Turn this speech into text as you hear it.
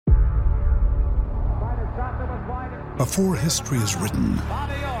Before history is written,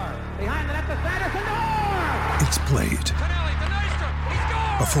 it's played.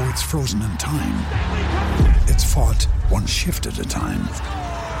 Before it's frozen in time, it's fought one shift at a time.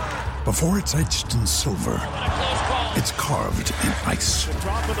 Before it's etched in silver, it's carved in ice.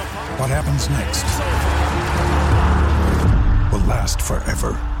 What happens next will last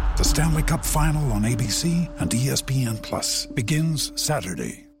forever. The Stanley Cup Final on ABC and ESPN Plus begins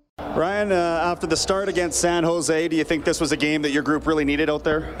Saturday. Ryan, after the start against San Jose, do you think this was a game that your group really needed out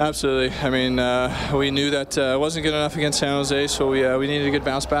there? Absolutely. I mean, we knew that it wasn't good enough against San Jose, so we needed a good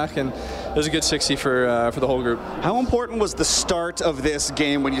bounce back, and it was a good 60 for the whole group. How important was the start of this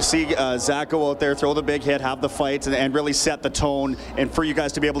game when you see Zach go out there, throw the big hit, have the fight, and really set the tone, and for you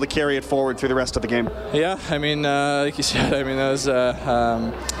guys to be able to carry it forward through the rest of the game? Yeah, I mean, like you said, I mean,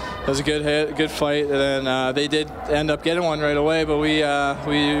 that was a good hit, a good fight, and then they did end up getting one right away, but we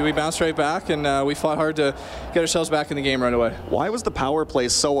bounced right back, and we fought hard to get ourselves back in the game right away. Why was the power play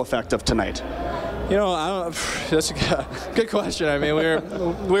so effective tonight? You know, that's a good question. I mean,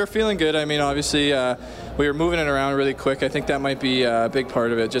 we were feeling good. I mean, obviously, we were moving it around really quick. I think that might be a big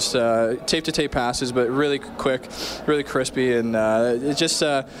part of it. Just tape-to-tape passes, but really quick, really crispy, and it just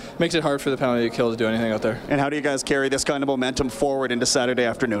makes it hard for the penalty kill to do anything out there. And how do you guys carry this kind of momentum forward into Saturday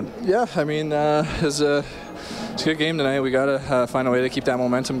afternoon? Yeah, I mean, it's a good game tonight. We got to find a way to keep that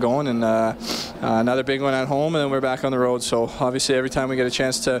momentum going, and another big one at home, and then we're back on the road. So obviously, every time we get a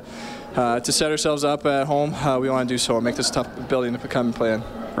chance to set ourselves up at home, we want to do so and make this a tough building to come and play in.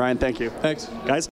 Ryan, thank you. Thanks. Guys?